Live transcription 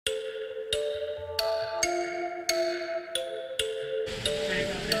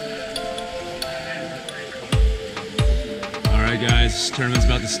guys, tournament's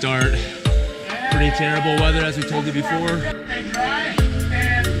about to start. Pretty terrible weather as we told you before.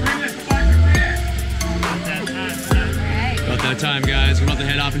 About that time, guys. We're about to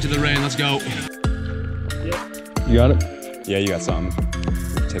head off into the rain. Let's go. You got it? Yeah, you got something.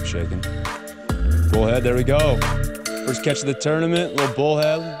 Tip shaking. Bullhead, there we go. First catch of the tournament, little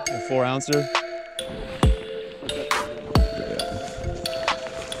bullhead, a 4-ouncer.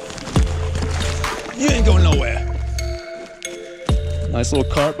 You ain't going nowhere. Nice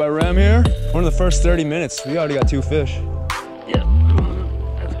little carp by Rem here. One of the first 30 minutes, we already got 2 fish. Yeah.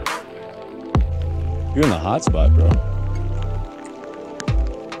 You're in the hot spot, bro.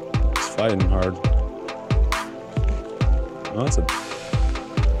 It's fighting hard. Oh, that's a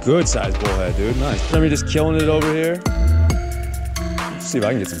good sized bullhead, dude. Nice. Remy just killing it over here. Let's see if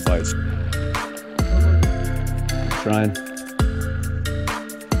I can get some bites. I'm trying.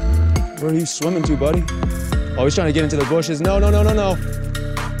 Where are you swimming to, buddy? Oh, he's trying to get into the bushes. No, no, no, no, no.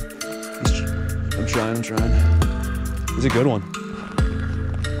 I'm trying, I'm trying. He's a good one.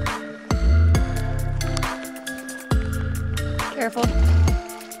 Careful.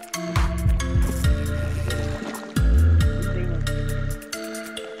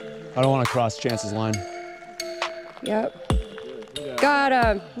 I don't want to cross Chance's line. Yep. Got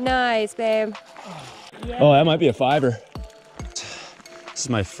him. Nice, babe. Oh, that might be a 5er. This is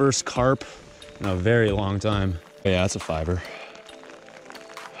my first carp in a very long time. Yeah, that's a 5er.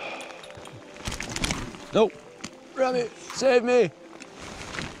 Nope. Remy, save me.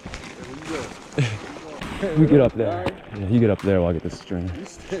 You get up there. Yeah, you get up there while I get this string. You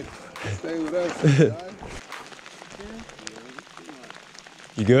stay with us.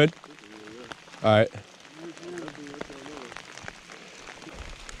 You good? All right.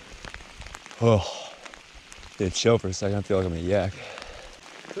 Oh, did chill for a second. I feel like I'm a yak.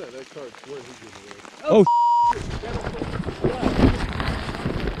 Oh.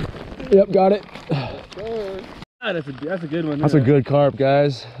 Yep, got it. That's a good one. That's a good carp,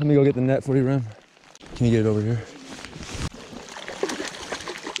 guys. Let me go get the net for you, Rem. Can you get it over here?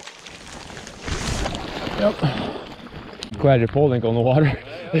 Yep. Glad your pole didn't go in the water.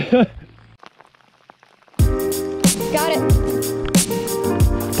 Got it.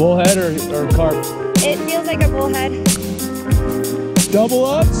 Bullhead or carp? It feels like a bullhead. Double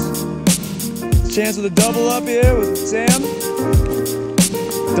ups? Chance with a double up here with Sam.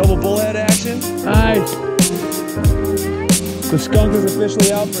 Double bullhead action. Nice. The skunk is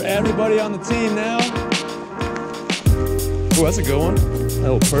officially out for everybody on the team now. Oh, that's a good one. A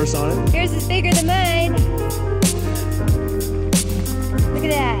little purse on it. Yours is bigger than mine. Look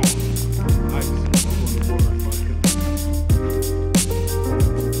at that. Nice.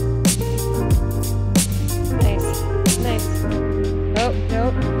 Nice. Oh,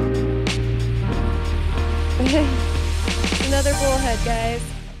 nope. Another bullhead, guys.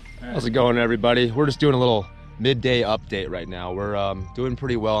 How's it going, everybody? We're just doing a little midday update right now. We're doing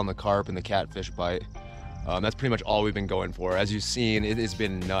pretty well on the carp and the catfish bite. That's pretty much all we've been going for. As you've seen, it has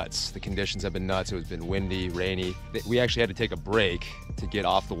been nuts. The conditions have been nuts. It has been windy, rainy. We actually had to take a break to get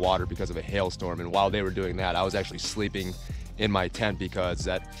off the water because of a hailstorm. And while they were doing that, I was actually sleeping in my tent because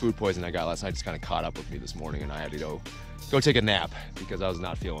that food poison I got last night just kind of caught up with me this morning, and I had to go take a nap because I was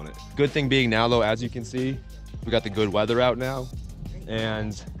not feeling it. Good thing being now, though, as you can see, we got the good weather out now.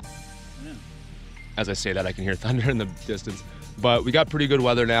 And as I say that, I can hear thunder in the distance. But we got pretty good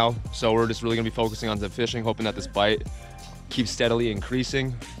weather now, so we're just really gonna be focusing on the fishing, hoping that this bite keeps steadily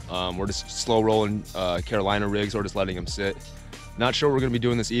increasing. We're just slow rolling Carolina rigs or just letting them sit. Not sure what we're gonna be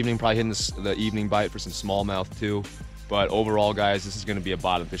doing this evening, probably hitting the evening bite for some smallmouth too. But overall, guys, this is gonna be a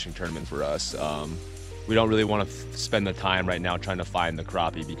bottom fishing tournament for us. We don't really wanna spend the time right now trying to find the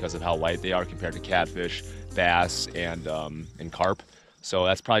crappie because of how light they are compared to catfish, bass, and carp. So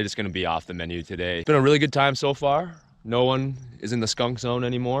that's probably just gonna be off the menu today. It's been a really good time so far. No one is in the skunk zone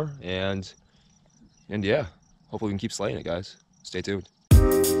anymore, and yeah, hopefully we can keep slaying it, guys. Stay tuned.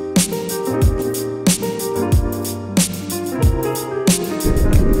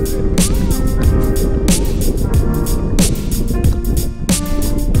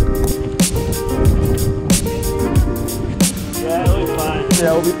 Yeah, we'll be fine.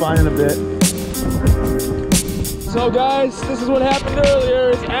 Yeah, we'll be fine in a bit. So guys, this is what happened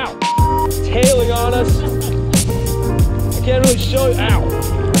earlier. It's hailing on us. I can't really show you. Ow!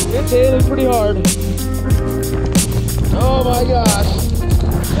 It's hailing pretty hard. Oh my gosh!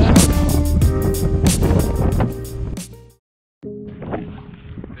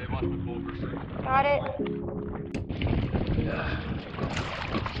 Got it.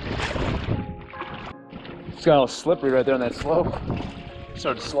 It's got a little slippery right there on that slope.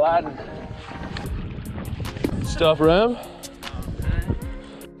 Started sliding. Stuff, Rem.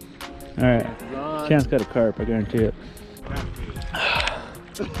 All right, Chance got a carp, I guarantee it.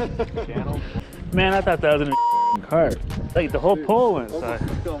 Man, I thought that was a carp. Like the whole pole went inside.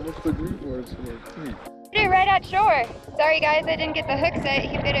 Did it right at shore. Sorry guys, I didn't get the hook set.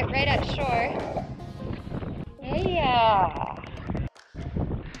 He did it right at shore. Yeah.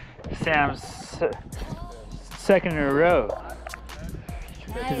 Sam's second in a row.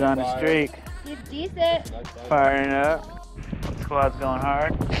 He's on a streak. He's decent. Firing up. Squad's going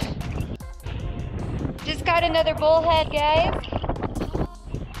hard. Just got another bullhead, guys.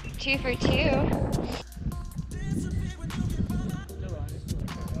 2 for 2.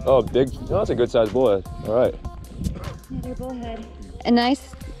 Oh, big. Oh, that's a good sized bullhead. All right. Another bullhead. A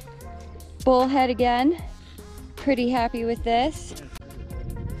nice bullhead again. Pretty happy with this.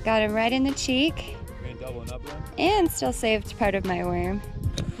 Got him right in the cheek. And still saved part of my worm.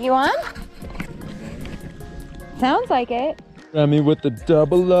 You on? Sounds like it. Remy with the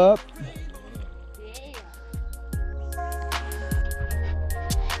double up.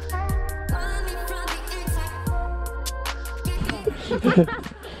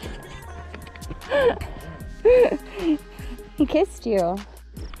 He kissed you.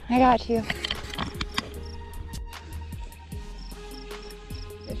 I got you.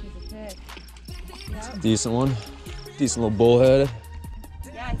 Fish is a fish. Decent one. Decent little bullhead.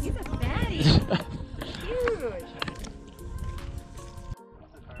 Yeah, he's a fatty. Huge.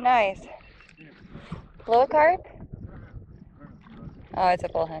 Nice. Blow carp? Oh, it's a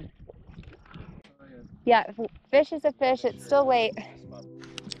bullhead. Yeah, fish is a fish. It's still late.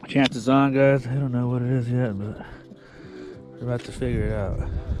 Chance is on, guys. I don't know what it is yet, but we're about to figure it out.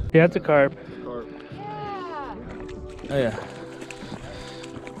 Yeah, it's a carp. Yeah. Oh yeah.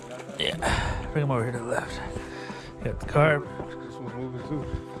 Yeah. Bring him over here to the left. Got the carp. This one's moving too.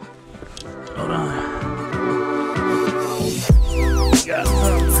 Hold on. Got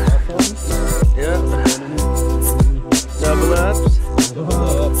some. Yep. Double ups.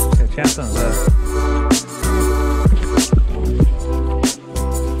 Got a chance on the left.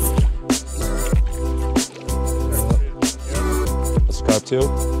 Carp too.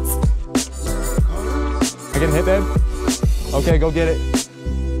 I get a hit, babe? Okay, go get it.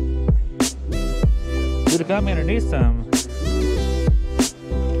 Dude, it got me underneath some.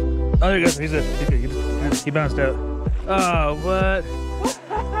 Oh, there he goes. He bounced out. Oh, what?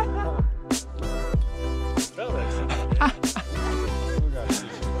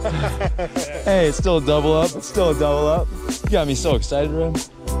 Hey, it's still a double up. It's still a double up. You got me so excited, Rem.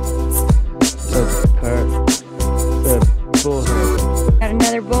 Carp. Bullhead. Got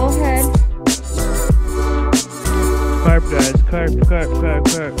another bullhead. Carp, guys. Carp.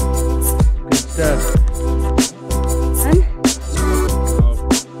 Good stuff.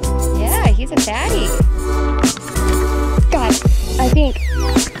 Yeah, he's a fatty. God, I think.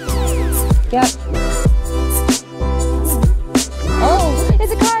 Yep. Oh,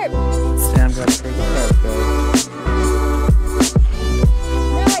 it's a carp. Sam got a big carp, guys.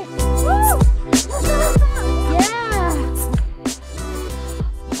 Nice. Woo! Yeah.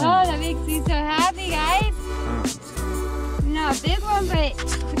 Oh, that makes me so happy, guys. Not a big one, but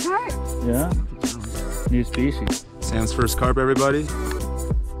it's a carp. Yeah. New species. Sam's first carp, everybody.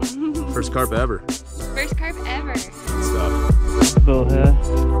 First carp ever. First carp ever. Good stuff. Bullhead.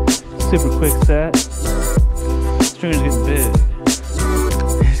 Super quick set. Stringer's getting big.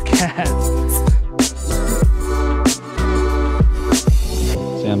 There's cats.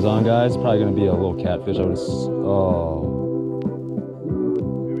 Sam's on, guys. Probably gonna be a little catfish. I would. Oh.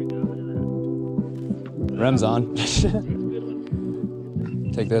 Rem's on.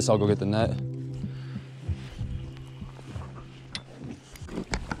 Take this. I'll go get the net.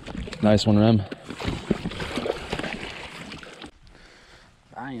 Nice one, Rem.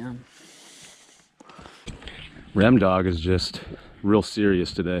 I am. Rem dog is just real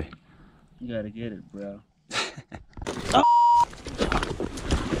serious today. You gotta get it, bro.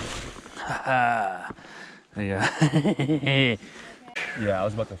 Yeah. Yeah, I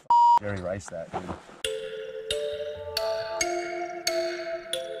was about to Jerry Rice that, dude.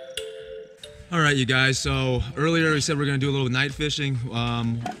 All right, you guys, so earlier we said we're gonna do a little night fishing.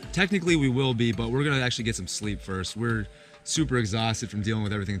 Technically we will be, but we're gonna actually get some sleep first. We're super exhausted from dealing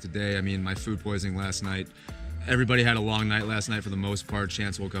with everything today. I mean, my food poisoning last night. Everybody had a long night last night for the most part.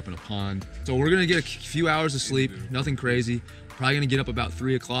 Chance woke up in a pond. So we're gonna get a few hours of sleep, nothing crazy. Probably gonna get up about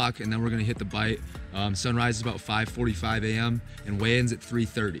 3 o'clock and then we're gonna hit the bite. Sunrise is about 5:45 a.m. and weigh-in's at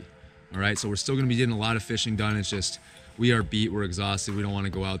 3:30. All right, so we're still gonna be getting a lot of fishing done. It's just, we are beat, we're exhausted. We don't wanna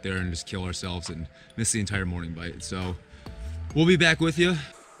go out there and just kill ourselves and miss the entire morning bite. So we'll be back with you.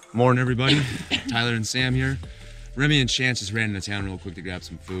 Morning, everybody. Tyler and Sam here. Remy and Chance just ran into town real quick to grab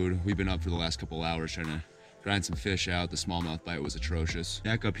some food. We've been up for the last couple hours trying to grind some fish out. The smallmouth bite was atrocious.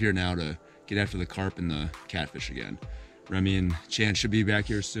 Back up here now to get after the carp and the catfish again. Remy and Chance should be back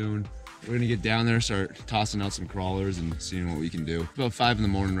here soon. We're gonna get down there, start tossing out some crawlers and seeing what we can do. It's about 5 in the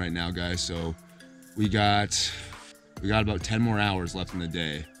morning right now, guys, so we got about 10 more hours left in the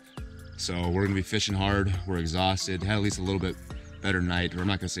day. So we're gonna be fishing hard. We're exhausted. Had at least a little bit better night, or I'm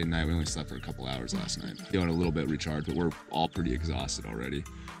not gonna say night, we only slept for a couple hours last night. Feeling a little bit recharged, but we're all pretty exhausted already.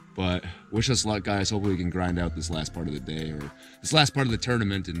 But wish us luck, guys. Hopefully we can grind out this last part of the day, or this last part of the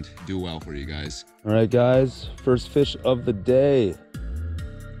tournament, and do well for you guys. All right, guys, first fish of the day.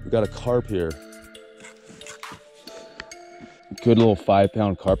 We got a carp here. Good little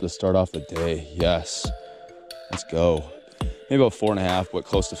 5-pound carp to start off the day. Yes, let's go. Maybe about 4.5, but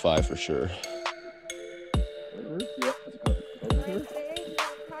close to 5 for sure.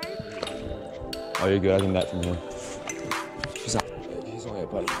 Oh, you're good. I can net from here. He's only a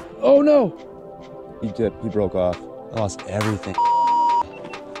buddy. Oh no! He dipped. He broke off. I lost everything.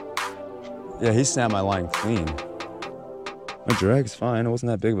 Yeah, he snapped my line clean. My drag's fine. It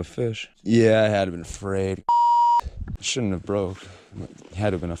wasn't that big of a fish. Yeah, I had to have been afraid. Shouldn't have broke. Had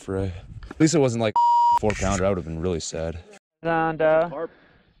to have been afraid. At least it wasn't like 4-pounder. I would have been really sad. And carp.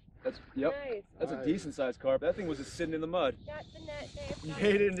 That's yep. Nice. That's a decent sized carp. That thing was just sitting in the mud. Got the net there. You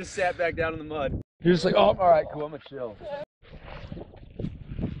hit it and just sat back down in the mud. You're just like, oh, all right, cool. I'm gonna chill.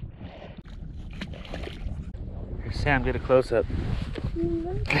 Here, Sam, get a close up.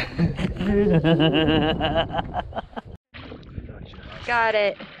 Got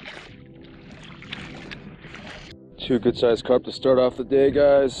it. 2 good sized carp to start off the day,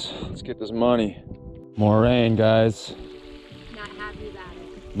 guys. Let's get this money. More rain, guys. Not happy about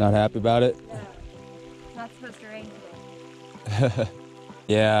it. Not happy about it? No. Not supposed to rain today.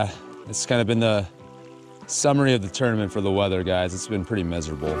 Yeah, it's kind of been the summary of the tournament for the weather, guys. It's been pretty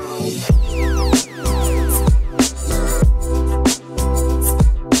miserable.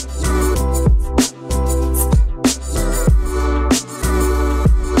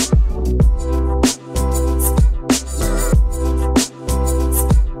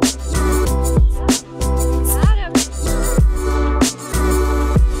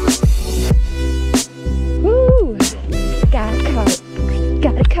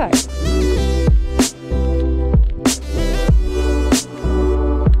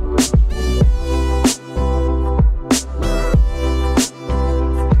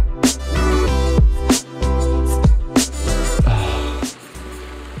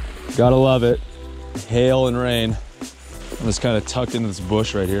 Gotta love it. Hail and rain. I'm just kind of tucked into this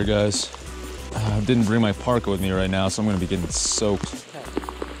bush right here, guys. I didn't bring my parka with me right now, so I'm gonna be getting soaked.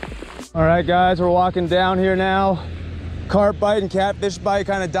 All right, guys, we're walking down here now. Carp bite and catfish bite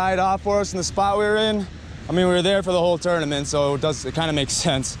kind of died off for us in the spot we were in. I mean, we were there for the whole tournament, so it kind of makes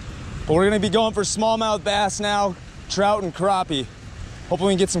sense. But we're gonna be going for smallmouth bass now, trout and crappie. Hopefully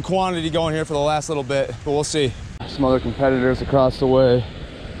we can get some quantity going here for the last little bit, but we'll see. Some other competitors across the way.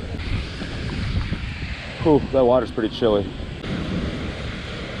 Whew, that water's pretty chilly.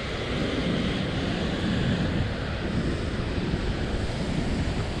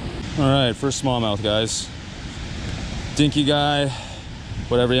 All right, first smallmouth, guys. Dinky guy,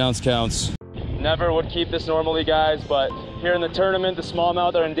 but every ounce counts. Never would keep this normally, guys, but here in the tournament, the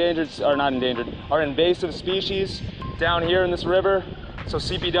smallmouth are endangered, or not endangered, are invasive species down here in this river. So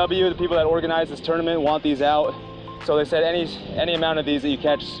CPW, the people that organize this tournament, want these out. So they said any amount of these that you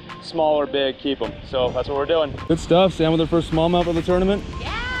catch, small or big, keep them. So that's what we're doing. Good stuff. Sam with her first smallmouth of the tournament.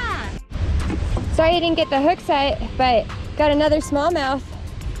 Yeah. Sorry I didn't get the hook set, but got another smallmouth.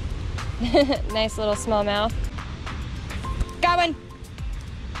 Nice little smallmouth. Got one.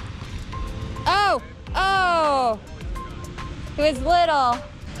 Oh, oh. It was little.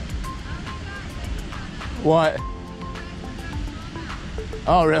 What?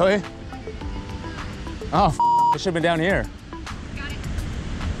 Oh, really? Oh, it should have been down here.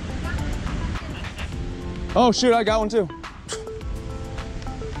 Oh shoot, I got one too.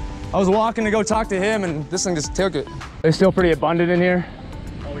 I was walking to go talk to him and this thing just took it. They're still pretty abundant in here?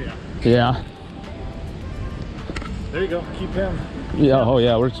 Oh yeah. Yeah. There you go, keep him. Yeah, oh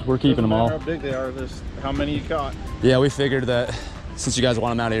yeah, we're keeping them all. How big they are, this, how many you caught. Yeah, we figured that since you guys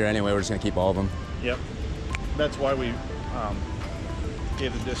want them out of here anyway, we're just gonna keep all of them. Yep. That's why we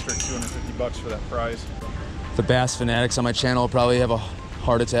gave the district 250 bucks for that prize. The bass fanatics on my channel will probably have a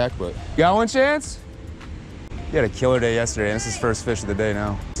heart attack, but. Got one chance? He had a killer day yesterday, and this is his first fish of the day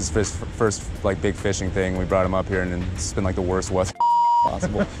now. This is his first like big fishing thing. We brought him up here, and it's been like the worst weather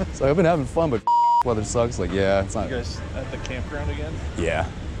possible. So I've been having fun, but weather sucks. Like, yeah, it's not. You guys at the campground again? Yeah,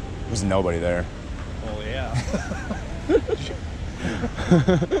 there's nobody there. Oh yeah.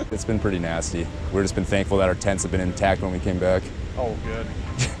 It's been pretty nasty. We've just been thankful that our tents have been intact when we came back. Oh, good.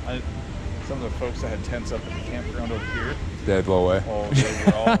 Some of the folks that had tents up at the campground over here. They had blow away. Oh, they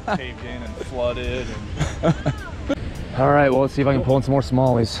were all caved in and flooded. And... All right, well, let's see if I can pull in some more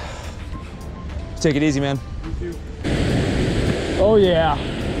smallies. Take it easy, man. Oh yeah.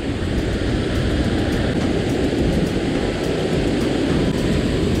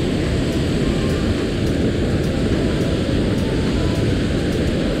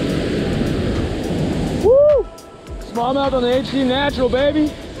 Woo! Smallmouth on the HD Natural,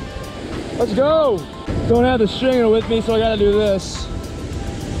 baby. Let's go. Don't have the stringer with me, so I gotta do this.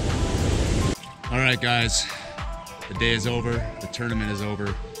 All right, guys. The day is over. The tournament is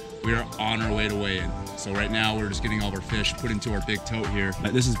over. We are on our way to weigh-in. So right now we're just getting all of our fish put into our big tote here.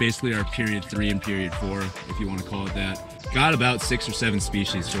 This is basically our period 3 and period 4, if you want to call it that. Got about 6 or 7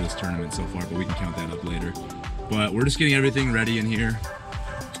 species for this tournament so far, but we can count that up later. But we're just getting everything ready in here.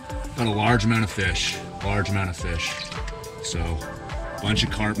 Got a large amount of fish, So a bunch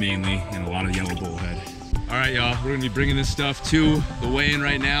of carp mainly, and a lot of yellow bullhead. All right, y'all, we're gonna be bringing this stuff to the weigh-in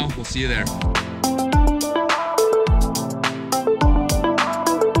right now. We'll see you there.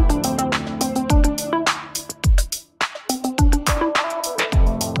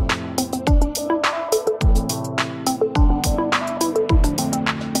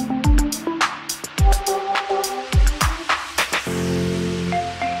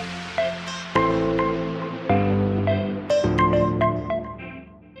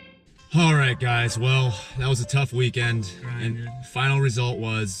 All right, guys, well, that was a tough weekend, and final result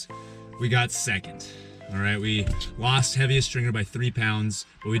was we got second. All right, we lost heaviest stringer by 3 pounds,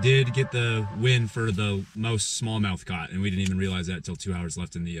 but we did get the win for the most smallmouth caught, and we didn't even realize that until 2 hours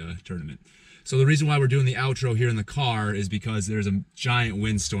left in the tournament. So the reason why we're doing the outro here in the car is because there's a giant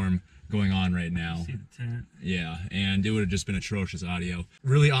windstorm going on right now. See the tent? Yeah, and it would have just been atrocious audio.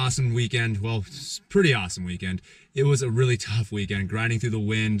 Really awesome weekend. Well, pretty awesome weekend. It was a really tough weekend, grinding through the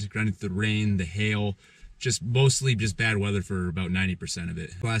wind, grinding through the rain, the hail, just mostly just bad weather for about 90% of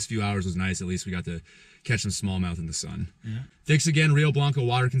it. The last few hours was nice. At least we got to catch some smallmouth in the sun. Yeah. Thanks again, Rio Blanco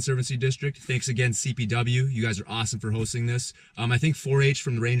Water Conservancy District. Thanks again, CPW. You guys are awesome for hosting this. I think 4-H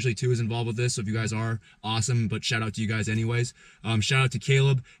from the Rangeley 2 is involved with this, so if you guys are awesome, but shout out to you guys anyways. Shout out to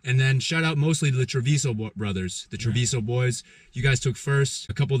Caleb, and then shout out mostly to the Treviso brothers, the Treviso boys. You guys took first.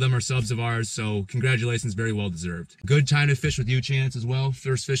 A couple of them are subs of ours, so congratulations, very well deserved. Good time to fish with you, Chance, as well.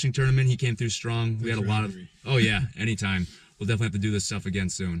 First fishing tournament, he came through strong. We had a lot of, oh yeah, anytime. We'll definitely have to do this stuff again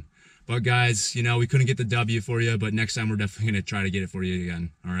soon. But guys, you know, we couldn't get the W for you, but next time we're definitely going to try to get it for you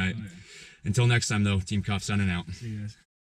again. All right. Oh, yeah. Until next time, though, Team Coff signing out. See you guys.